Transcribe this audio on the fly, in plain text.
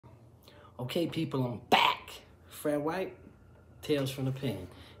Okay, people, I'm back. Fred White, Tales from the Pen.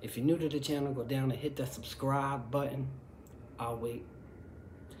 If you're new to the channel, go down and hit that subscribe button. I'll wait.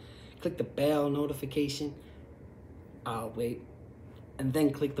 Click the bell notification. I'll wait. And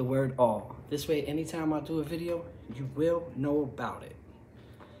then click the word all. This way, anytime I do a video, you will know about it.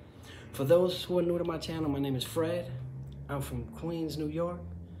 For those who are new to my channel, my name is Fred. I'm from Queens, New York.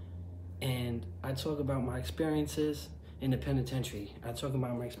 And I talk about my experiences in the penitentiary. I talk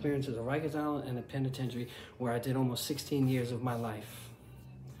about my experiences at Rikers Island and the penitentiary, where I did almost 16 years of my life.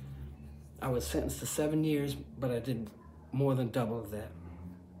 I was sentenced to 7 years, but I did more than double of that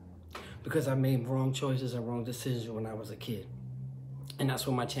because I made wrong choices and wrong decisions when I was a kid. And that's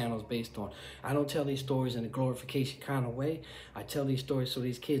what my channel is based on. I don't tell these stories in a glorification kind of way. I tell these stories so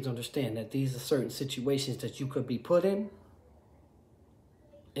these kids understand that these are certain situations that you could be put in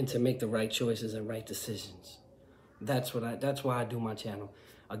and to make the right choices and right decisions. That's why I do my channel.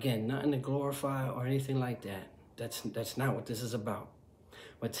 Again, nothing to glorify or anything like that. That's not what this is about.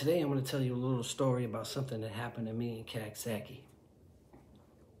 But today I'm going to tell you a little story about something that happened to me in Coxsackie.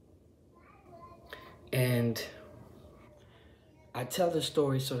 And I tell this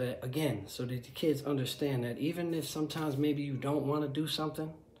story so that the kids understand that even if sometimes maybe you don't want to do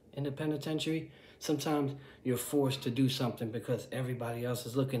something in the penitentiary, sometimes you're forced to do something because everybody else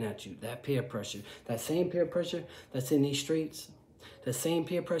is looking at you. That peer pressure, that same peer pressure that's in these streets, the same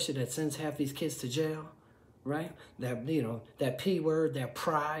peer pressure that sends half these kids to jail, right? That, that P word, that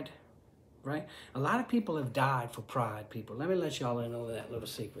pride, right? A lot of people have died for pride, people. Let me let y'all in on that little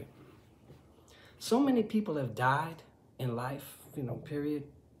secret. So many people have died in life, period,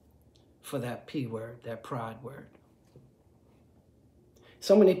 for that P word, that pride word.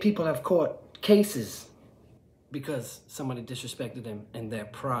 So many people have caught cases because somebody disrespected them and their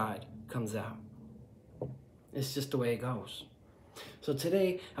pride comes out. It's just the way it goes. So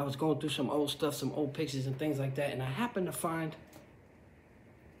today I was going through some old stuff, some old pictures and things like that, and I happened to find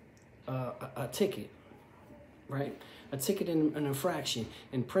a ticket, right? A ticket in an infraction.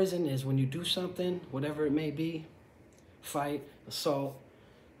 In prison is when you do something, whatever it may be, fight, assault,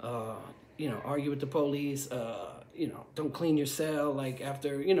 argue with the police, don't clean your cell, like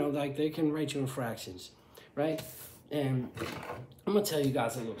after, like they can write you infractions, right? And I'm gonna tell you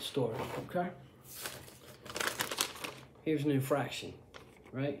guys a little story, okay? Here's an infraction,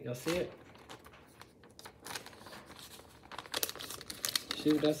 right? Y'all see it?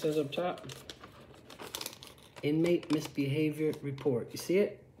 See what that says up top? Inmate misbehavior report. You see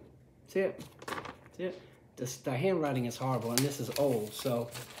it? See it? See it? The handwriting is horrible, and this is old, so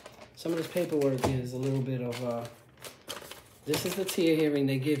some of this paperwork is a little bit of, this is the tier hearing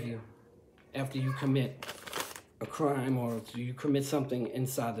they give you after you commit a crime or you commit something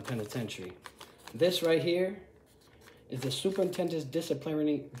inside the penitentiary. This right here is the superintendent's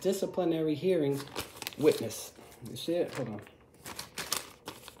disciplinary hearing witness. You see it? Hold on.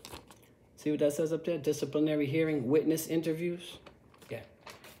 See what that says up there? Disciplinary hearing witness interviews. Yeah.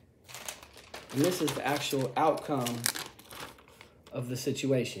 And this is the actual outcome of the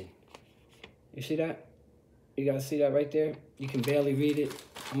situation. You see that? You guys see that right there? You can barely read it.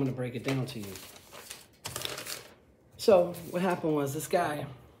 I'm going to break it down to you. So what happened was this guy,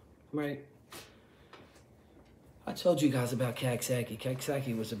 right? I told you guys about Coxsackie.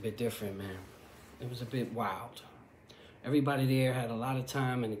 Coxsackie was a bit different, man. It was a bit wild. Everybody there had a lot of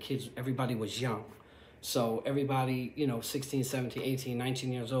time, and the kids, everybody was young. So everybody, 16, 17, 18,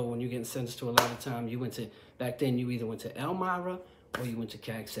 19 years old, when you're getting sentenced to a lot of time, back then you either went to Elmira or you went to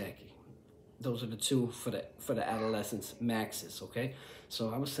Coxsackie. Those are the two for the adolescents maxes, okay?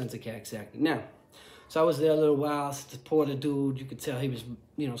 So I was sent to Coxsackie. Now, so I was there a little while, supporter dude. You could tell he was,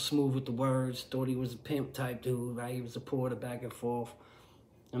 smooth with the words, thought he was a pimp type dude, right? He was a supporter back and forth. You know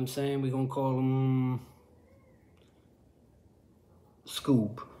what I'm saying? We're going to call him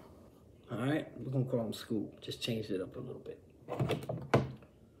Scoob. All right? We're going to call him Scoob. Just changed it up a little bit.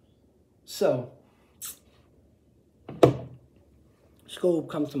 So Scoob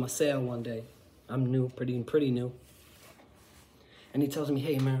comes to my cell one day. I'm new, pretty new. And he tells me,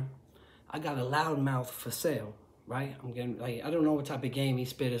 hey, man, I got a loudmouth for sale, right? I'm getting, like, I don't know what type of game he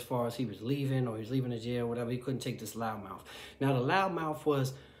spit as far as he was leaving or he was leaving the jail, whatever. He couldn't take this loudmouth. Now, the loudmouth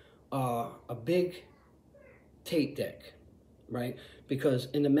was a big tape deck, right? Because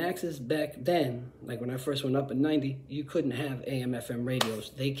in the maxes back then, like when I first went up in 90, you couldn't have AM, FM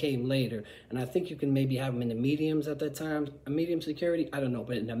radios. They came later. And I think you can maybe have them in the mediums at that time, a medium security, I don't know.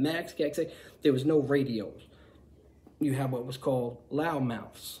 But in the max, there was no radios. You had what was called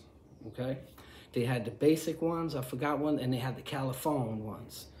loudmouths, okay? They had the basic ones, I forgot one, and they had the Caliphone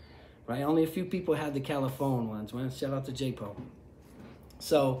ones, right? Only a few people had the Caliphone ones, man. Shout out to J-Po.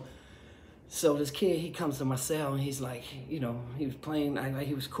 So So this kid, he comes to my cell and he's like, you know, he was playing, like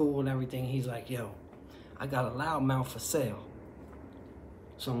he was cool and everything. He's like, yo, I got a loudmouth for sale.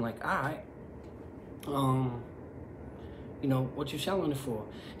 So I'm like, all right, you know, what you selling it for?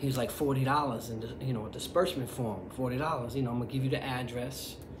 He was like $40 in, you know, a disbursement form, $40. You know, I'm gonna give you the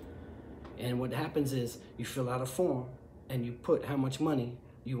address. And what happens is you fill out a form and you put how much money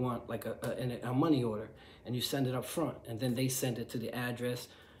you want, like a money order, and you send it up front, and then they send it to the address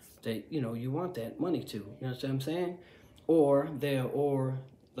that, you know, you want that money to. You know what I'm saying? Or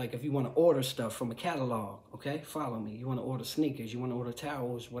like if you want to order stuff from a catalog, okay? Follow me. You want to order sneakers, you want to order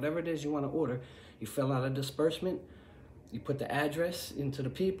towels, whatever it is you want to order, you fill out a disbursement, you put the address into the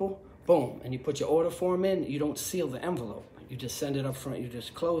people, boom, and you put your order form in. You don't seal the envelope. You just send it up front. You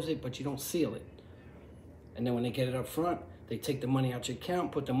just close it, but you don't seal it. And then when they get it up front, they take the money out your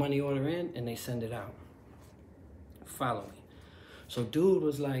account, put the money order in, and they send it out. Follow me. So dude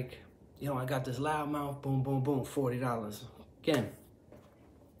was like, yo, I got this loudmouth, boom, boom, boom, $40. Again,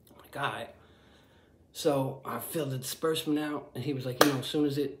 I'm like, all right. So I filled the disbursement out, and he was like, you know, as soon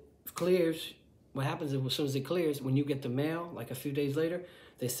as it clears, what happens is as soon as it clears, when you get the mail, like a few days later,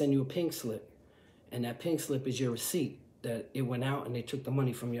 they send you a pink slip. And that pink slip is your receipt that it went out and they took the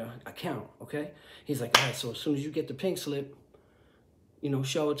money from your account, okay? He's like, all right, so as soon as you get the pink slip, you know,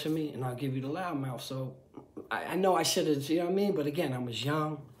 show it to me and I'll give you the loudmouth. So I know I should have, you know what I mean? But again, I was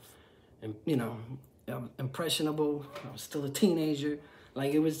young and, you know, impressionable. I was still a teenager.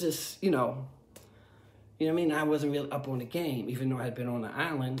 Like, it was just, you know what I mean? I wasn't really up on the game, even though I had been on the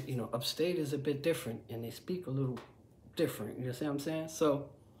island. You know, upstate is a bit different and they speak a little different. You know what I'm saying? So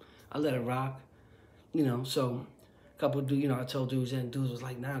I let it rock, you know. So a couple of dudes, you know, I told dudes, and dudes was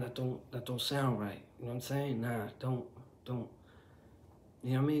like, nah, that don't sound right. You know what I'm saying? Nah, don't,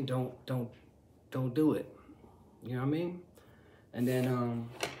 you know what I mean? Don't do it. You know what I mean? And then,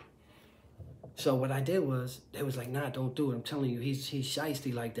 so what I did was, they was like, nah, don't do it. I'm telling you, he's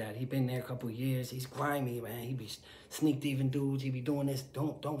shiesty like that. He been there a couple of years. He's grimy, man. He be sneak thieving dudes. He be doing this.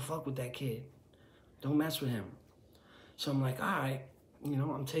 Don't fuck with that kid. Don't mess with him. So I'm like, all right, you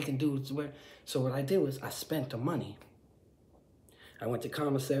know, I'm taking dudes where. So what I did was I spent the money. I went to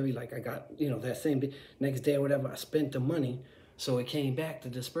commissary, like I got, you know, that same next day or whatever, I spent the money. So it came back, the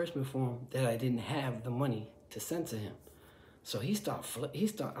disbursement form, that I didn't have the money to send to him. So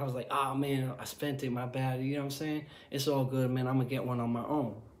I was like, oh man, I spent it, my bad. You know what I'm saying? It's all good, man. I'm gonna get one on my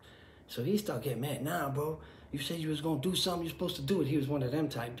own. So he started getting mad. Nah, bro, you said you was gonna do something, you're supposed to do it. He was one of them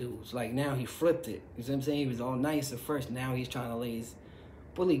type dudes. Like, now he flipped it. You know what I'm saying? He was all nice at first. Now he's trying to lay his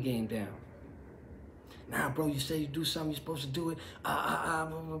bully game down. Nah, bro, you said you do something, you're supposed to do it. Boom,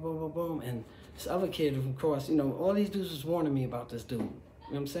 boom, boom, boom, boom. And this other kid, of course, you know, all these dudes was warning me about this dude. You know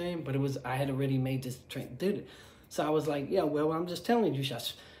what I'm saying? But I had already made this did it. So I was like, yeah, well, I'm just telling you,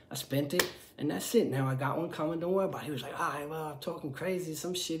 I spent it, and that's it. Now I got one coming, don't worry about it. He was like, all right, well, I'm talking crazy,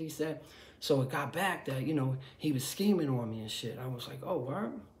 some shit he said. So it got back that, you know, he was scheming on me and shit. I was like, oh,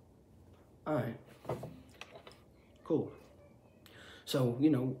 word? All right. Cool. So, you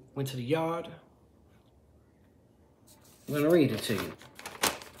know, went to the yard. I'm gonna read it to you.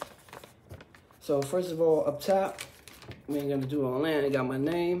 So first of all, up top, we ain't gonna do all that. I got my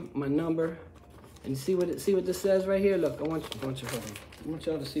name, my number, and see what this says right here. Look, I want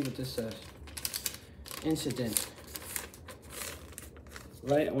y'all to see what this says. Incident.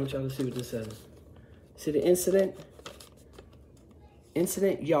 Right? I want y'all to see what this says. See the incident?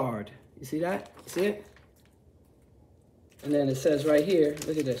 Incident yard. You see that? You see it? And then it says right here,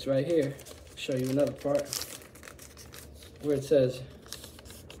 look at this right here. I'll show you another part where it says,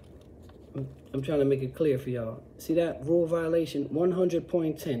 I'm trying to make it clear for y'all. See that? Rule violation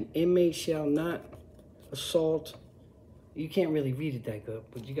 100.10. Inmate shall not assault. You can't really read it that good,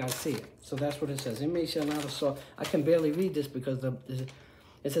 but you gotta see it. So that's what it says. Inmate shall not assault. I can barely read this because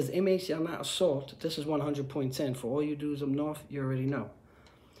it says inmate shall not assault. This is 100.10. For all you dudes up north, you already know.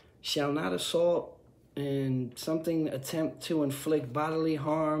 Shall not assault and something attempt to inflict bodily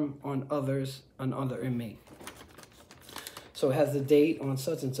harm on others, another inmate. So it has the date on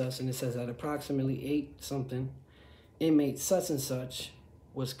such and such, and it says at approximately 8 something, inmate such and such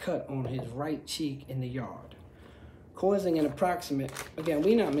was cut on his right cheek in the yard, causing an approximate, again,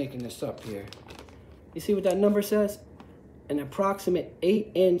 we're not making this up here. You see what that number says? An approximate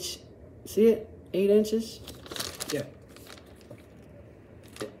 8-inch, see it? 8 inches? Yeah.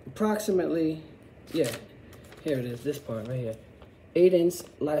 Approximately, yeah, here it is, this part right here. 8-inch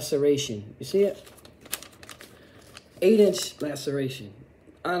laceration, you see it? 8-inch laceration.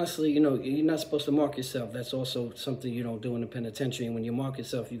 Honestly, you know, you're not supposed to mark yourself. That's also something you don't do in the penitentiary. And when you mark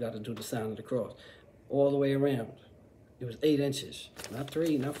yourself, you got to do the sign of the cross all the way around. It was 8 inches. Not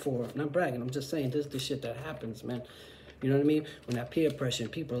 3, not 4. I'm not bragging. I'm just saying this is the shit that happens, man. You know what I mean? When that peer pressure,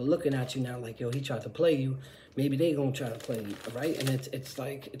 people are looking at you now like, yo, he tried to play you. Maybe they gonna try to play you, right? And it's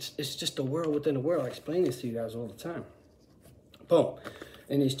like, it's just a world within a world. I explain this to you guys all the time. Boom.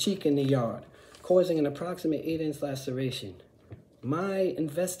 In his cheek in the yard, causing an approximate 8-inch laceration. My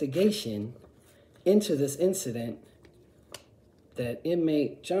investigation into this incident, that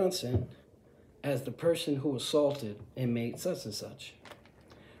inmate Johnson, as the person who assaulted inmate such and such.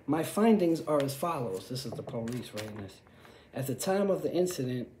 My findings are as follows. This is the police writing this. At the time of the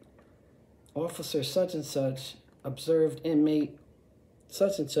incident, Officer such and such observed inmate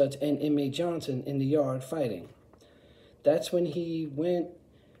such and such and inmate Johnson in the yard fighting. That's when he went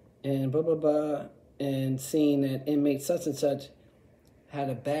and blah, blah, blah, and seen that inmate such and such had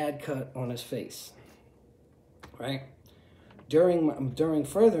a bad cut on his face, right? During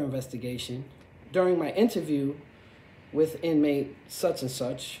further investigation, during my interview with inmate such and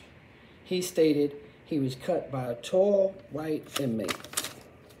such, he stated he was cut by a tall white inmate.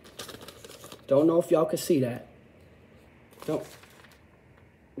 Don't know if y'all can see that. Don't.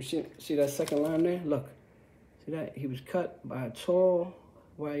 You see that second line there? Look. See that? He was cut by a tall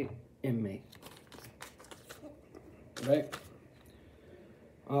white inmate. Right?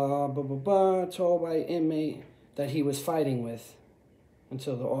 Tall white inmate that he was fighting with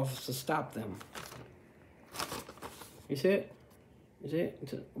until the officer stopped them. You see it? You see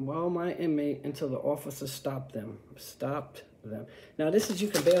it? Well, my inmate until the officer stopped them. Stopped them. Now this is, you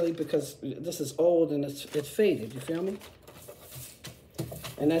can barely, because this is old and it's faded. You feel me?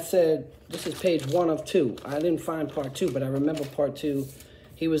 And that said, this is page 1 of 2. I didn't find part 2, but I remember part 2.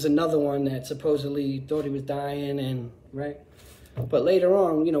 He was another one that supposedly thought he was dying, and right. But later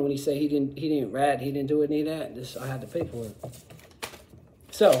on, you know, when he said he didn't rat, he didn't do any of that. This, I had the paperwork.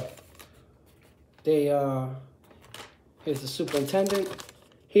 So they here's the superintendent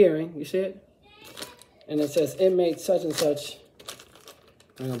hearing. You see it? And it says inmate such and such.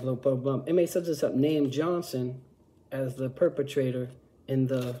 Inmate such and such named Johnson as the perpetrator in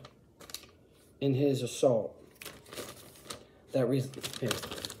his assault.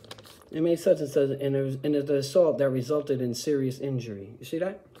 Inmate such and such in the assault that resulted in serious injury. You see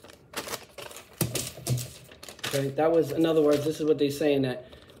that? Okay, that was, in other words, this is what they're saying that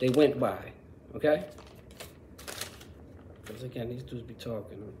they went by. Okay? Because again, these dudes be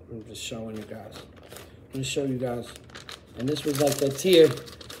talking. I'm just showing you guys. I'm going to show you guys. And this was like the tier.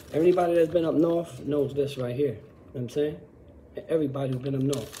 Everybody that's been up north knows this right here. You know what I'm saying? Everybody who's been up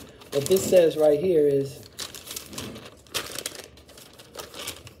north. What this says right here is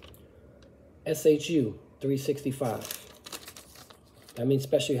SHU 365. That means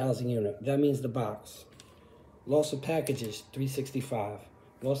special housing unit. That means the box. Loss of packages 365.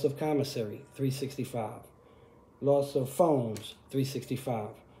 Loss of commissary 365. Loss of phones 365.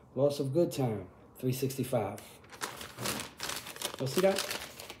 Loss of good time 365. You see that?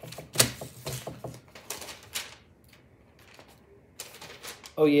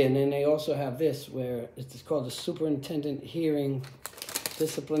 Oh yeah, and then they also have this where it's called the superintendent hearing,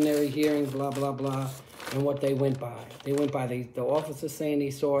 disciplinary hearing, blah, blah, blah, and what they went by. They went by the officer saying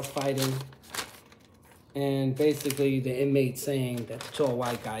he saw us fighting, and basically the inmate saying that the tall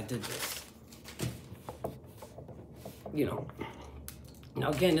white guy did this. You know. Now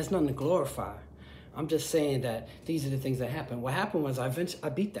again, there's nothing to glorify. I'm just saying that these are the things that happened. What happened was I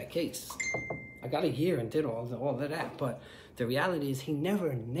beat that case. I got a year and did all of that, but the reality is he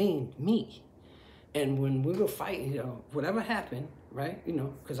never named me. And when we were fighting, you know, whatever happened, right, you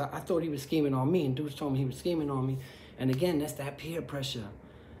know, because I thought he was scheming on me, and dudes told me he was scheming on me. And again, that's that peer pressure.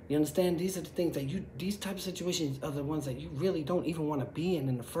 You understand? These are the things that these type of situations are the ones that you really don't even want to be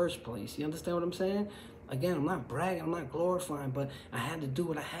in the first place. You understand what I'm saying? Again, I'm not bragging, I'm not glorifying, but I had to do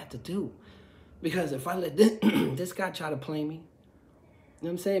what I had to do. Because if I let this guy try to play me, you know what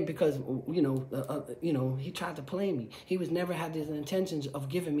I'm saying? Because, you know, he tried to play me. He never had these intentions of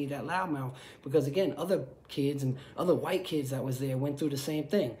giving me that loudmouth. Because, again, other kids and other white kids that was there went through the same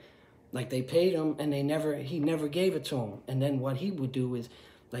thing. Like, they paid him, and he never gave it to him. And then what he would do is,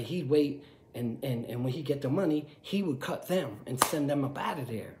 like, he'd wait, and when he get the money, he would cut them and send them up out of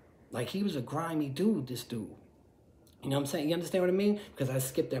there. Like, he was a grimy dude, this dude. You know what I'm saying? You understand what I mean? Because I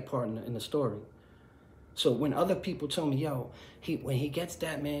skipped that part in the story. So when other people tell me, yo, when he gets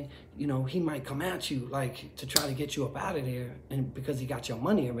that, man, you know, he might come at you, like, to try to get you up out of there, and because he got your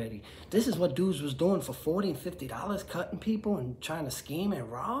money already. This is what dudes was doing for $40 and $50, cutting people and trying to scheme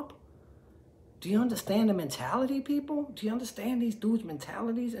and rob. Do you understand the mentality, people? Do you understand these dudes'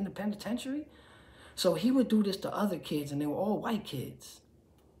 mentalities in the penitentiary? So he would do this to other kids, and they were all white kids.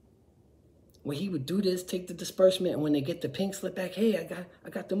 where he would do this, take the disbursement, and when they get the pink slip back, hey, I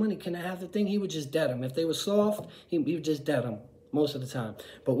got the money, can I have the thing? He would just dead them. If they were soft, he would just dead them most of the time.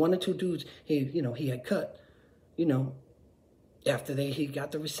 But one or two dudes, he had cut, after he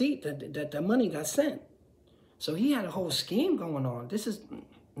got the receipt, that the money got sent. So he had a whole scheme going on. This is,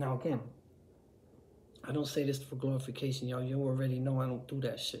 now again, I don't say this for glorification, y'all. You already know I don't do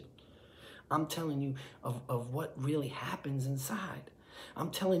that shit. I'm telling you of what really happens inside.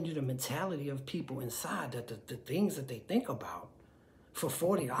 I'm telling you the mentality of people inside, that the things that they think about for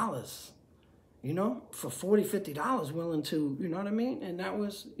 $40, for $40, $50 willing to, you know what I mean? And that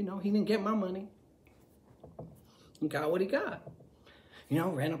was, he didn't get my money. He got what he got.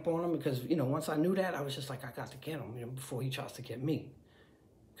 Ran up on him because, once I knew that, I was just like, I got to get him, before he tries to get me.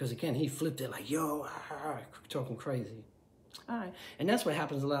 Because again, he flipped it like, yo, talking crazy. All right. And that's what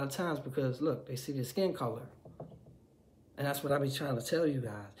happens a lot of times because, look, they see the skin color. And that's what I be trying to tell you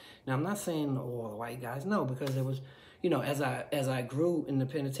guys. Now, I'm not saying all the white guys, no, because there was, as I grew in the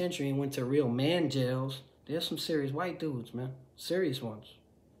penitentiary and went to real man jails, there's some serious white dudes, man. Serious ones.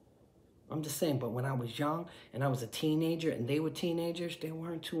 I'm just saying, but when I was young and I was a teenager and they were teenagers, there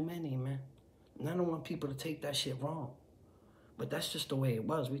weren't too many, man. And I don't want people to take that shit wrong. But that's just the way it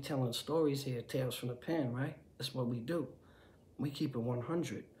was. We telling stories here, tales from the pen, right? That's what we do. We keep it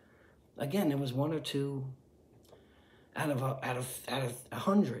 100. Again, there was one or two out of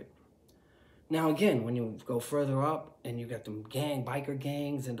 100. Now again, when you go further up and you got them biker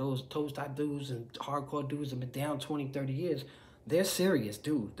gangs and those toe-stop dudes and hardcore dudes that have been down 20, 30 years, they're serious,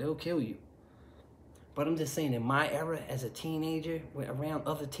 dude. They'll kill you. But I'm just saying, in my era as a teenager, around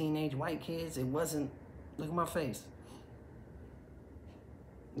other teenage white kids, it wasn't, look at my face.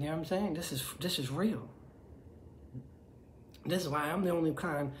 You know what I'm saying? This is real. This is why I'm the only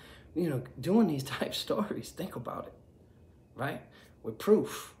kind, doing these type stories. Think about it, right? With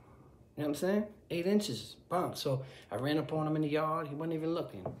proof. You know what I'm saying? 8 inches, bump. So I ran up on him in the yard. He wasn't even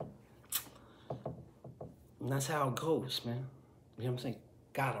looking. And that's how it goes, man. You know what I'm saying?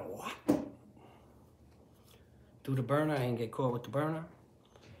 Gotta what? Through the burner, I didn't get caught with the burner.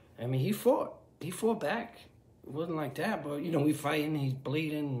 I mean, he fought. He fought back. It wasn't like that, but, we fighting, he's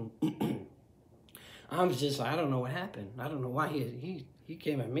bleeding. I was just like, I don't know what happened. I don't know why he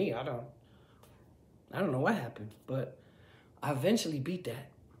came at me. I don't know what happened, but I eventually beat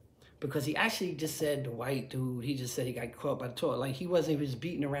that because he actually just said, the white dude, he just said he got caught by the toilet. Like, he was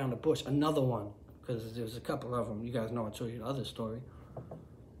beating around the bush. Another one, because there was a couple of them. You guys know I told you the other story.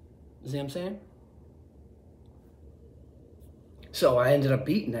 You see what I'm saying? So I ended up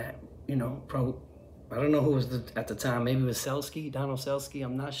beating that, probably. I don't know who was at the time. Maybe it was Selsky, Donald Selsky.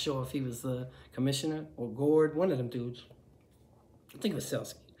 I'm not sure if he was the commissioner or Gord, one of them dudes. I think it was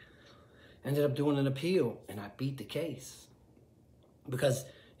Selsky. Ended up doing an appeal, and I beat the case. Because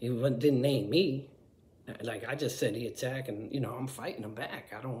he didn't name me. Like, I just said he attacked, and, I'm fighting him back.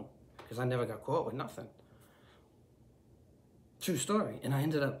 Because I never got caught with nothing. True story. And I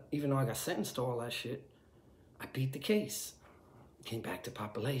ended up, even though I got sentenced to all that shit, I beat the case. Came back to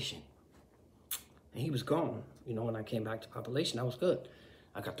population. And he was gone. When I came back to population, that was good.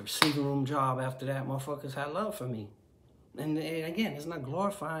 I got the receiving room job after that. Motherfuckers had love for me. And again, it's not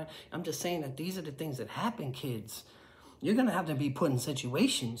glorifying. I'm just saying that these are the things that happen, kids. You're going to have to be put in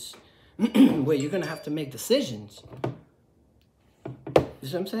situations where you're going to have to make decisions. You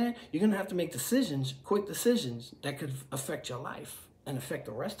see what I'm saying? You're going to have to make decisions, quick decisions, that could affect your life and affect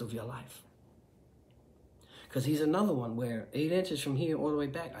the rest of your life. Because he's another one where 8 inches from here all the way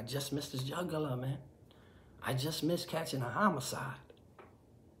back, I just missed his jugular, man. I just missed catching a homicide.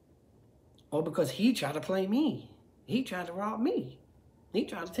 Or because he tried to play me. He tried to rob me. He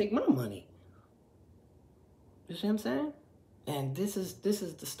tried to take my money. You see what I'm saying? And this is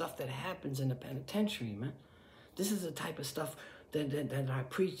the stuff that happens in the penitentiary, man. This is the type of stuff that I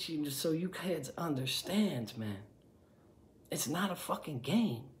preach you so you kids understand, man. It's not a fucking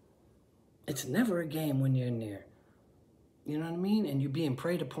game. It's never a game when you're in there. You know what I mean? And you're being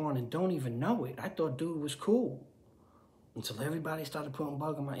preyed upon and don't even know it. I thought dude was cool. Until everybody started putting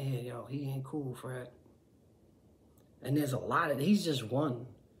bug in my ear. Yo, he ain't cool, Fred. And there's a lot of, he's just one.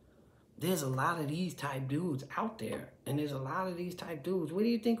 There's a lot of these type dudes out there. And there's a lot of these type dudes. What do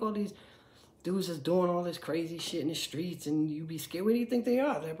you think all these dudes is doing all this crazy shit in the streets and you be scared? Where do you think they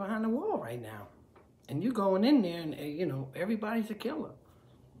are? They're behind the wall right now. And you going in there and, everybody's a killer.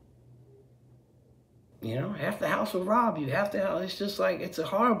 Half the house will rob you. Half the house, it's just like, it's a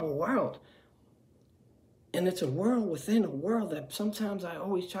horrible world. And it's a world within a world that sometimes I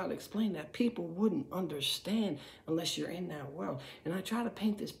always try to explain that people wouldn't understand unless you're in that world. And I try to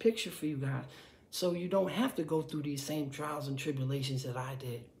paint this picture for you guys so you don't have to go through these same trials and tribulations that I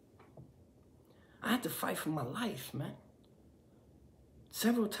did. I had to fight for my life, man.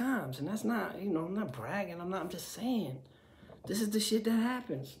 Several times. And that's not, you know, I'm not bragging. I'm just saying. This is the shit that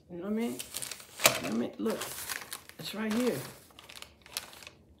happens. You know what I mean? You know what I mean? Look, it's right here.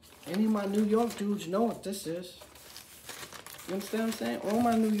 Any of my New York dudes know what this is. You understand what I'm saying? All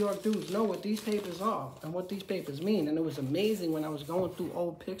my New York dudes know what these papers are and what these papers mean. And it was amazing when I was going through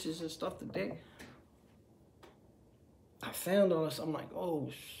old pictures and stuff today. I found all this. I'm like,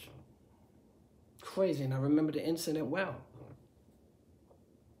 oh, crazy. And I remember the incident well.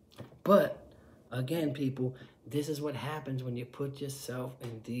 But, again, people, this is what happens when you put yourself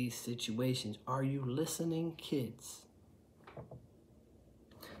in these situations. Are you listening, kids?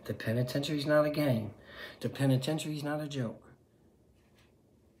 The penitentiary's not a game. The penitentiary's not a joke.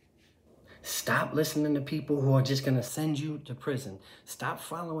 Stop listening to people who are just going to send you to prison. Stop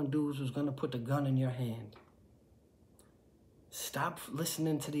following dudes who's going to put the gun in your hand. Stop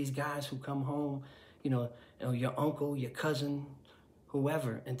listening to these guys who come home, you know, your uncle, your cousin,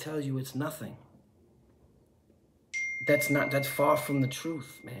 whoever, and tell you it's nothing. That's far from the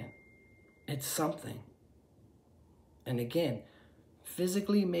truth, man. It's something. And again,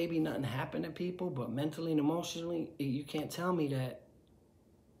 physically, maybe nothing happened to people, but mentally and emotionally, you can't tell me that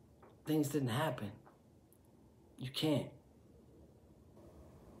things didn't happen. You can't.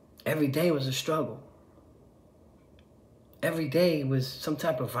 Every day was a struggle. Every day was some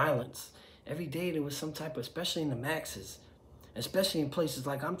type of violence. Every day there was some type of, especially in the maxes, especially in places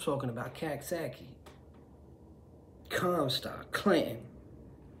like I'm talking about, Coxsackie, Comstock, Clinton.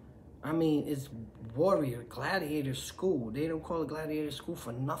 I mean, it's warrior, gladiator school. They don't call it gladiator school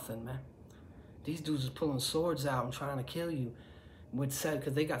for nothing, man. These dudes is pulling swords out and trying to kill you. What's said,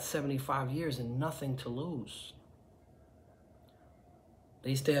 because they got 75 years and nothing to lose.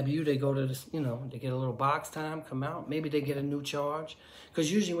 They stab you, they go to this, you know, they get a little box time, come out. Maybe they get a new charge.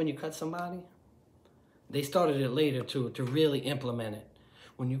 Because usually when you cut somebody, they started it later to really implement it.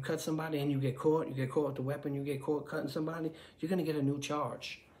 When you cut somebody and you get caught with the weapon, you get caught cutting somebody, you're going to get a new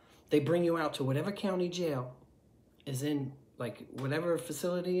charge. They bring you out to whatever county jail is in, like whatever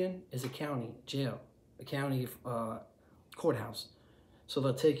facility in is a county jail, a county courthouse. So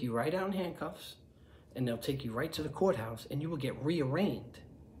they'll take you right out in handcuffs and they'll take you right to the courthouse and you will get rearraigned.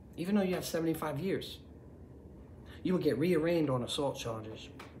 Even though you have 75 years, you will get rearraigned on assault charges,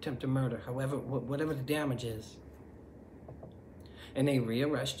 attempted murder, however, whatever the damage is. And they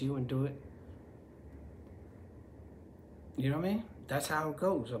rearrest you and do it. You know what I mean? That's how it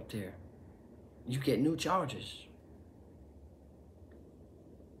goes up there. You get new charges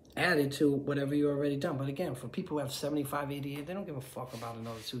added to whatever you already done. But again, for people who have 75, 80 years, they don't give a fuck about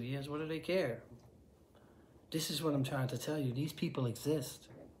another 2 years. What do they care? This is what I'm trying to tell you. These people exist,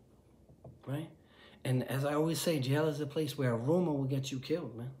 right? And as I always say, jail is a place where a rumor will get you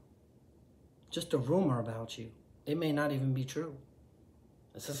killed, man. Just a rumor about you. It may not even be true.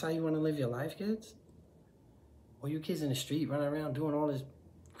 Is this how you want to live your life, kids? Or you kids in the street running around doing all this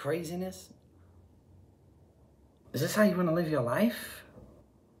craziness? Is this how you want to live your life?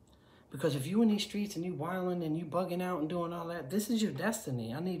 Because if you in these streets and you wilding and you bugging out and doing all that, this is your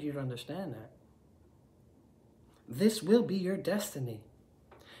destiny. I need you to understand that. This will be your destiny.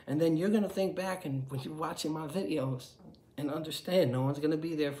 And then you're going to think back and when you're watching my videos and understand no one's going to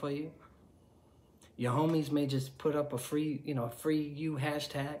be there for you. Your homies may just put up a free, you know, free you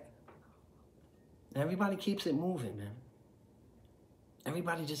hashtag. Everybody keeps it moving, man.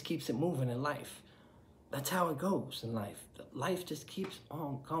 Everybody just keeps it moving in life. That's how it goes in life. Life just keeps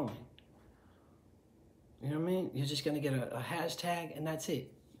on going. You know what I mean? You're just going to get a hashtag and that's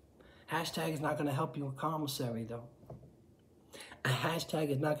it. Hashtag is not going to help you a commissary, though. A hashtag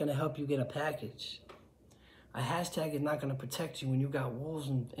is not going to help you get a package. A hashtag is not going to protect you when you got wolves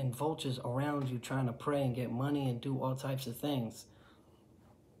and vultures around you trying to prey and get money and do all types of things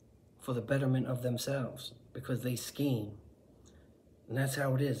for the betterment of themselves because they scheme. And that's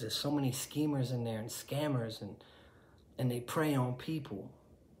how it is. There's so many schemers in there and scammers and they prey on people.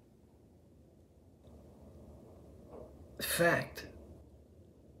 Fact.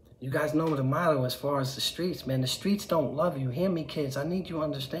 You guys know the motto as far as the streets, man. The streets don't love you. Hear me, kids. I need you to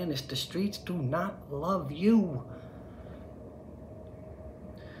understand this. The streets do not love you.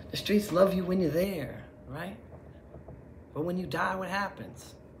 The streets love you when you're there, right? But when you die, what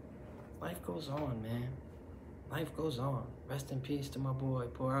happens? Life goes on, man. Life goes on. Rest in peace to my boy.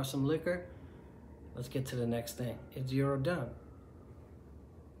 Pour out some liquor. Let's get to the next thing. It's Euro done.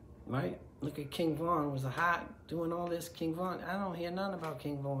 Right? Look at King Von, was a hot, doing all this. King Von, I don't hear nothing about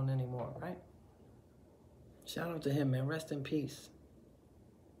King Von anymore, right? Shout out to him, man. Rest in peace.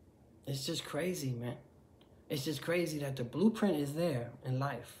 It's just crazy, man. It's just crazy that the blueprint is there in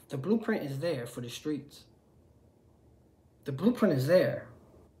life. The blueprint is there for the streets. The blueprint is there.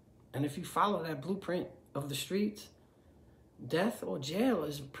 And if you follow that blueprint of the streets, death or jail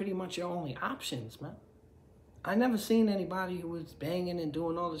is pretty much your only options, man. I never seen anybody who was banging and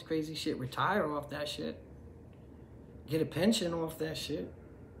doing all this crazy shit retire off that shit. Get a pension off that shit.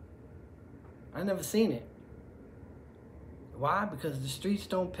 I never seen it. Why? Because the streets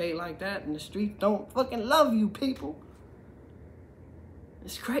don't pay like that, and the streets don't fucking love you, people.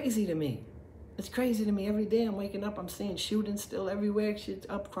 It's crazy to me. It's crazy to me. Every day I'm waking up, I'm seeing shootings still everywhere, shit's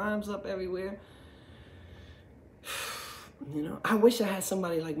up, crimes up everywhere. You know, I wish I had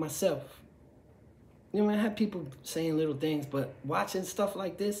somebody like myself. You know, I have people saying little things, but watching stuff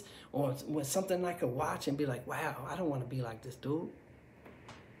like this, or when something I could watch and be like, wow, I don't want to be like this dude.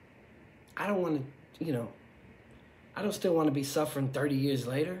 I don't want to, you know, I don't still want to be suffering 30 years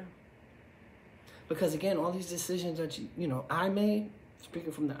later. Because again, all these decisions that, I made,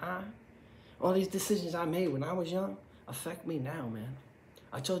 speaking from the I, all these decisions I made when I was young affect me now, man.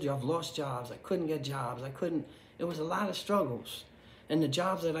 I told you I've lost jobs. I couldn't get jobs. It was a lot of struggles. And the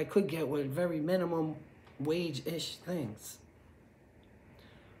jobs that I could get were very minimum wage-ish things.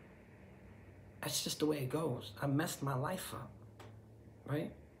 That's just the way it goes. I messed my life up,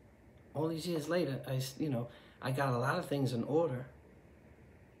 right? All these years later, I got a lot of things in order.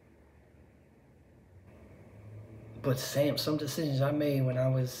 But some decisions I made when I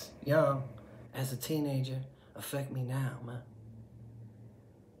was young, as a teenager, affect me now, man.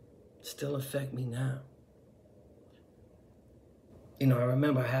 Still affect me now. I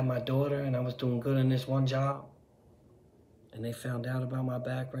remember I had my daughter and I was doing good in this one job. And they found out about my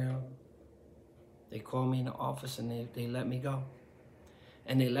background. They called me in the office and they let me go.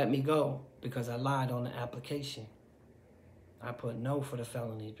 And they let me go because I lied on the application. I put no for the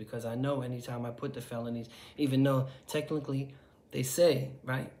felonies because I know anytime I put the felonies, even though technically they say,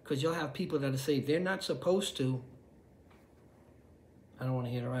 right? Because you'll have people that'll say they're not supposed to. I don't want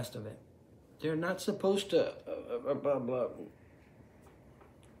to hear the rest of it. They're not supposed to, blah, blah.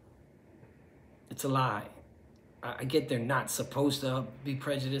 It's a lie. I get they're not supposed to be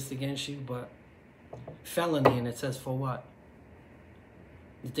prejudiced against you, but felony, and it says for what?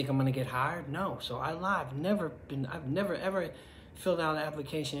 You think I'm gonna get hired? No. So I lied. I've never ever filled out an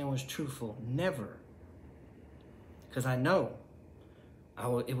application and was truthful. Never. Because I know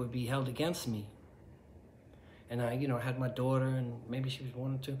it would be held against me. And I had my daughter, and maybe she was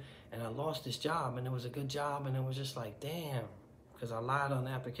 1 or 2, and I lost this job, and it was a good job, and it was just like, damn, because I lied on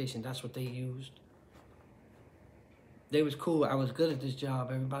the application. That's what they used. They was cool. I was good at this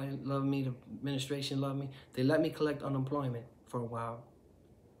job. Everybody loved me. The administration loved me. They let me collect unemployment for a while.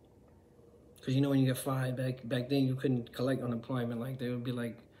 Because when you get fired, back then you couldn't collect unemployment. Like, they would be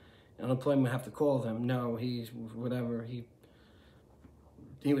like, unemployment would have to call them. No, he's whatever.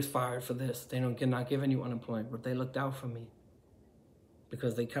 He was fired for this. They're not giving you unemployment. But they looked out for me.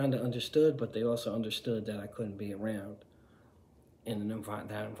 Because they kind of understood, but they also understood that I couldn't be around in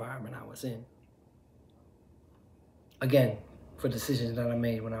that environment I was in. Again, for decisions that I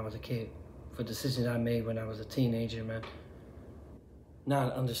made when I was a kid. For decisions I made when I was a teenager, man.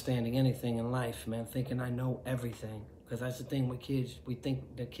 Not understanding anything in life, man. Thinking I know everything. Because that's the thing with kids.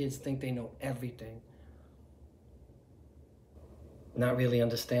 The kids think they know everything. Not really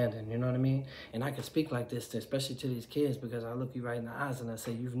understanding, you know what I mean? And I can speak like this, especially to these kids, because I look you right in the eyes and I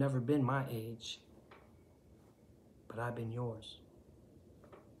say, you've never been my age, but I've been yours.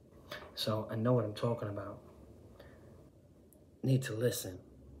 So I know what I'm talking about. Need to listen.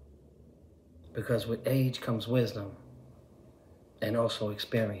 Because with age comes wisdom and also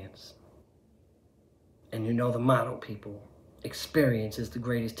experience. And you know the motto, people. Experience is the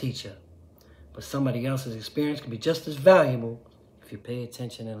greatest teacher. But somebody else's experience can be just as valuable if you pay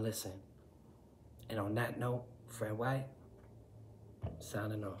attention and listen. And on that note, Fred White,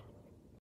 signing off.